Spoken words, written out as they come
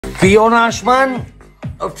Ffion Ashman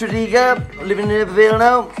of Tredegar, living in Vale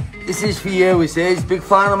now. This is for you, he says. Big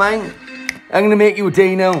fan of mine. I'm going to make you a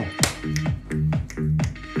day now.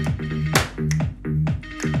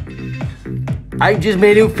 I just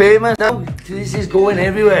made you famous now. This is going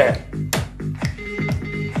everywhere.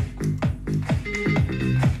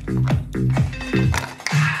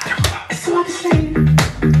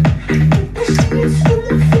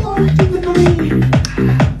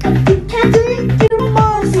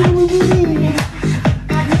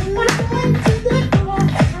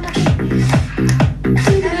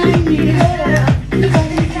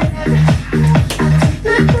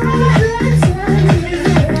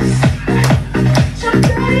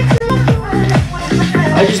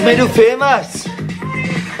 I just made you famous.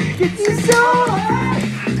 Get you so high.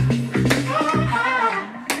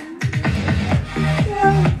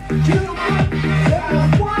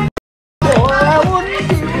 All I want to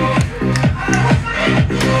do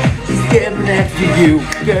is get next to you,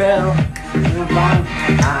 girl.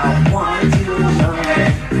 I want you to know.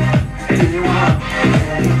 Do you want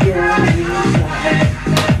any girl you like?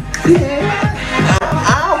 Yeah,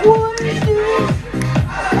 I want to do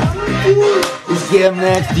is get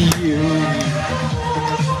next to you.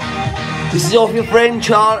 This is off your friend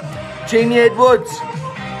Jamie Edwards.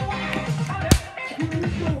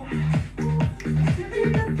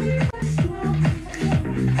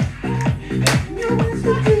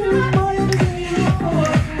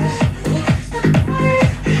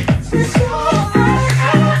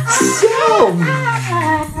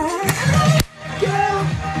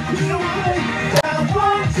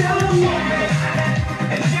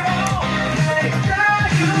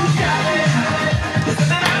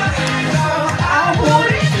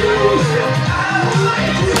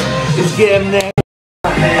 Just get him next.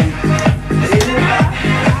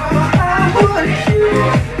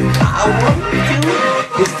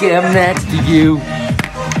 Just get him next to you.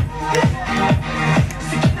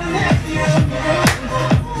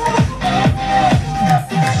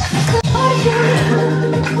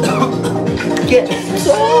 Get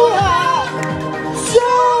so high, so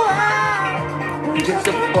high. Get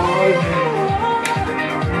the fun.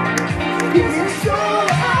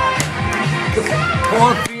 Come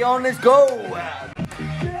on, ffion, let's go!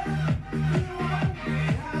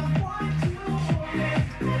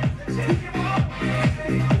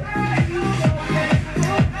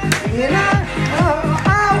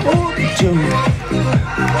 I want you.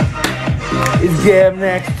 It's getting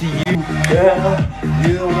next to you, girl.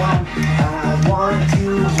 You want, I want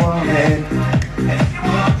you, woman.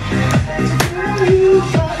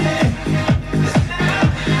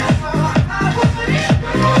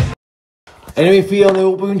 Anyway, ffion, I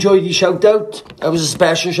hope you enjoyed your shout out. That was a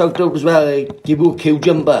special shout out as well. I give you a queue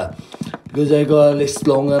jumper because I got a list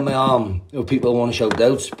long on my arm of people who want to shout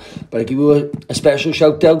out. But I give you a special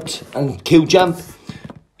shout out and queue jump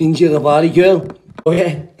into the body, girl. Oh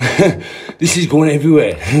yeah, this is going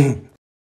everywhere.